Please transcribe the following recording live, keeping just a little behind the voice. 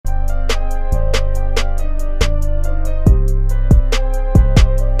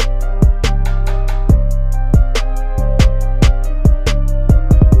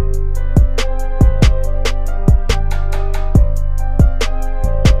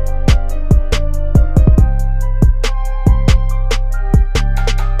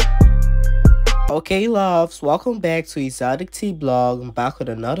Okay, loves, welcome back to Exoticteablog. I'm back with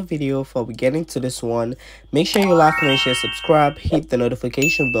another video. Before we get into this one, make sure you like, comment, share, subscribe, hit the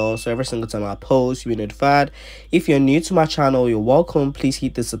notification bell so every single time I post you'll be notified. If you're new to my channel, you're welcome. Please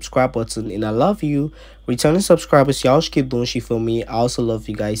hit the subscribe button, and I love you. Returning subscribers, y'all should keep doing shit for me. I also love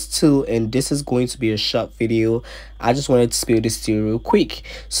you guys too, and this is going to be a short video. I just wanted to spill this to you real quick.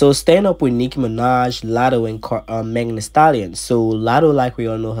 So stand up with Nicki Minaj, Latto, and Megan Thee Stallion. So Latto, like we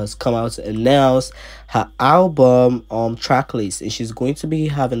all know, has come out to announce her album track list, and she's going to be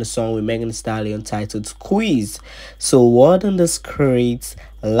having a song with Megan Thee Stallion titled Squeeze. So what in this creates,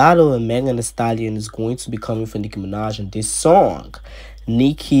 Latto and Megan Thee Stallion is going to be coming for Nicki Minaj on this song.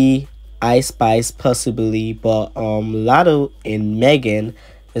 Nicki, Ice Spice possibly, but Latto and Megan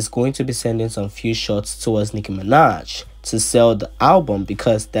is going to be sending some few shots towards Nicki Minaj to sell the album,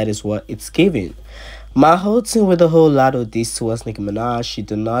 because that is what it's giving. My whole thing with the whole Latto diss towards Nicki Minaj, she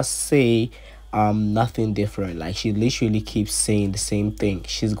did not say nothing different. Like, she literally keeps saying the same thing.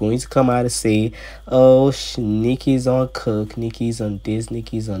 She's going to come out and say, oh, Nicki's on cook, Nicki's on this,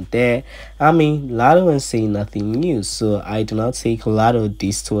 Nicki's on that. I mean, Latto ain't saying nothing new, so I do not take Latto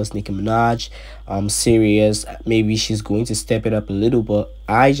diss towards Nicki Minaj serious. Maybe she's going to step it up a little, but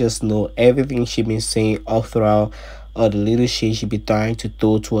I just know everything she's been saying all throughout, or the little shit she be trying to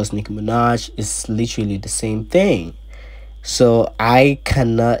throw towards Nicki Minaj, is literally the same thing. So I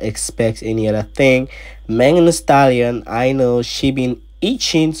cannot expect any other thing. Megan Thee Stallion, I know she been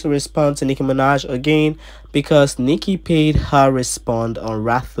itching to respond to Nicki Minaj again, because Nicki paid her respond on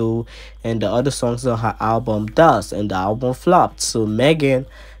Latto and the other songs on her album Dust, and the album flopped. So Megan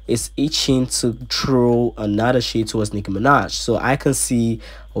is itching to throw another shade towards Nicki Minaj. So I can see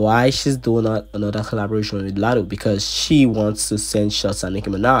why she's doing another collaboration with Latto, because she wants to send shots at Nicki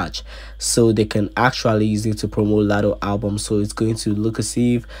Minaj so they can actually use it to promote Latto album. So it's going to look as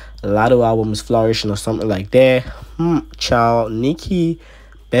if Latto album is flourishing or something like that. Child, Nicki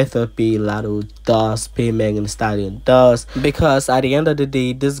better pay Latto dust, pay Megan Thee Stallion dust, because at the end of the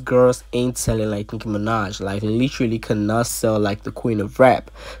day, these girls ain't selling like Nicki Minaj. Like, literally cannot sell like the queen of rap.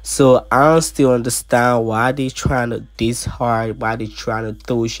 So I don't still understand why they trying to diss hard, why they trying to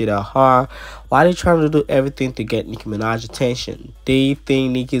throw shit at her, why they trying to do everything to get Nicki Minaj attention. They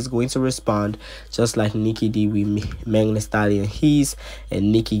think Nicki is going to respond just like Nicki did with Megan Thee Stallion his,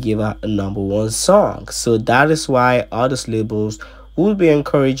 and Nicki gave her a #1 song. So that is why all these labels will be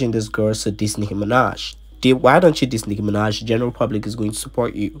encouraging this girl to diss Nicki Minaj. Why don't you diss Nicki Minaj? The general public is going to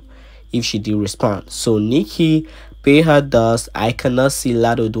support you if she do respond. So Nicki, pay her dust. I cannot see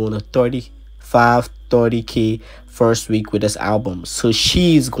Latto doing a 30K first week with this album. So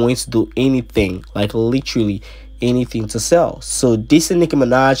she is going to do anything, like literally anything, to sell. So dissing Nicki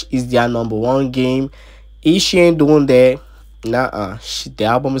Minaj is their #1 game. If she ain't doing that, the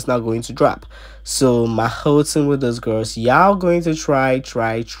album is not going to drop. So my whole thing with those girls, y'all going to try,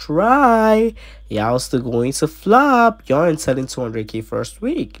 y'all still going to flop. Y'all ain't selling 200K first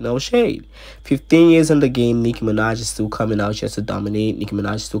week, no shade. 15 years in the game, Nicki Minaj is still coming out here to dominate. Nicki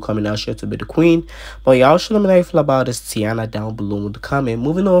Minaj is still coming out here to be the queen. But y'all should let me know how you feel about this Tiana down below in the comment.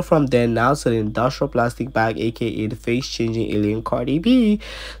 Moving on from there now to the industrial plastic bag, aka the face changing alien Cardi B.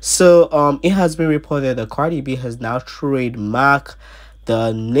 So it has been reported that Cardi B has now trademarked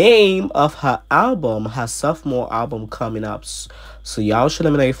the name of her album, her sophomore album coming up. So y'all should let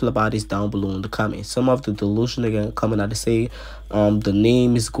me know how you feel about this down below in the comments. Some of the delusion again coming out to say the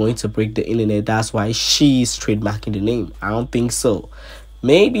name is going to break the internet, that's why she's trademarking the name. I don't think so.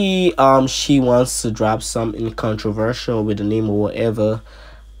 Maybe she wants to drop something controversial with the name or whatever.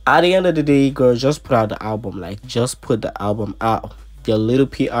 At the end of the day, girl, just put out the album. Like, just put the album out. Your little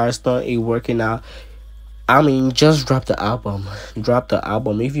PR stunt ain't working out. I mean, just drop the album. Drop the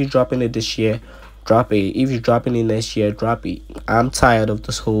album. If you're dropping it this year, drop it. If you're dropping it next year, drop it. I'm tired of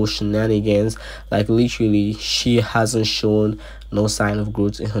this whole shenanigans. Like, literally, she hasn't shown no sign of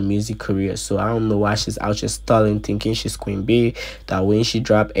growth in her music career. So I don't know why she's out here stalling, thinking she's Queen B, that when she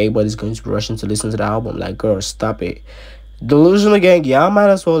drop, everybody's going to be rushing to listen to the album. Like, girl, stop it. Delusional gang, y'all might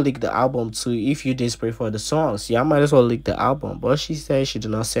as well leak the album too. If you desperate for the songs, y'all might as well leak the album. But she said she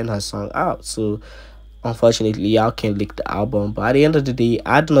did not send her song out, so unfortunately y'all can't leak the album. But at the end of the day,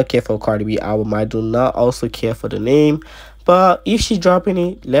 I do not care for Cardi B album. I do not also care for the name. But if she's dropping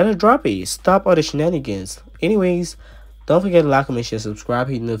it, let her drop it. Stop all the shenanigans. Anyways, don't forget to like, comment, share, subscribe,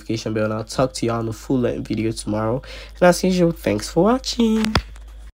 hit the notification bell, and I'll talk to you on the full length video tomorrow. And as usual, thanks for watching.